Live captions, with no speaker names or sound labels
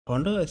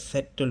Honda is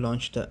set to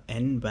launch the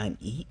N-Van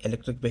E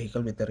electric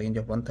vehicle with a range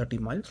of 130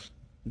 miles.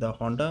 The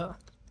Honda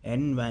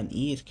N-Van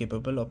E is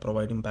capable of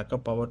providing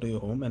backup power to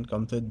your home and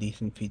comes with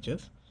decent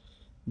features.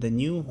 The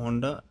new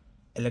Honda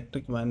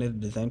electric van is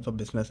designed for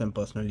business and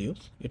personal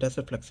use. It has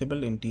a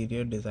flexible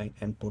interior design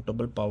and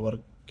portable power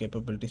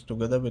capabilities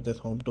together with its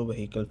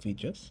home-to-vehicle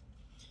features.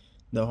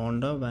 The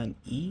Honda Van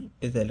E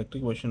is the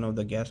electric version of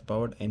the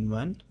gas-powered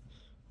N-Van.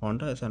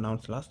 Honda has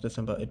announced last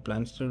December it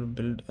plans to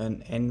build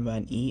an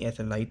N-Van E as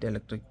a light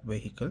electric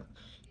vehicle.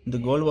 The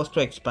goal was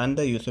to expand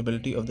the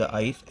usability of the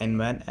ICE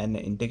N-Van and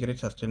integrate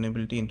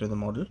sustainability into the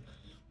model.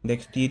 The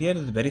exterior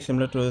is very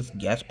similar to its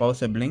gas power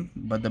sibling,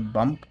 but the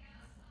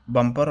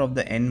bumper of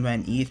the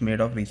N-Van E is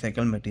made of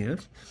recycled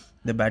materials.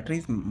 The battery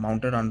is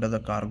mounted under the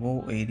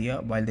cargo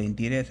area while the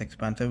interior is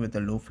expansive with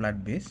a low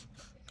flat base.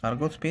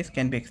 Cargo space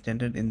can be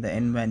extended in the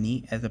N-Van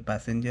E as the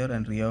passenger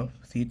and rear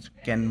seats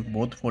can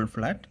both fold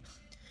flat.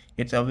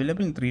 It's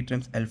available in three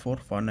trims: L4,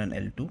 Fun and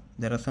L2.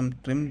 There are some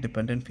trim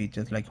dependent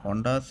features like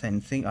Honda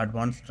Sensing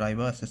Advanced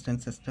Driver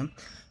Assistance System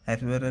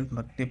as well as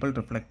multiple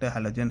reflector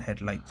halogen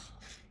headlights.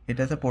 It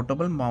has a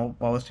portable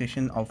power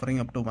station offering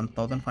up to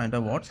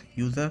 1500 watts.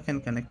 User can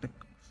connect a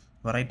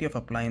variety of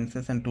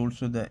appliances and tools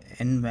to the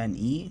N-Van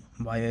E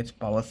via its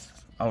power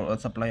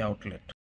supply outlet.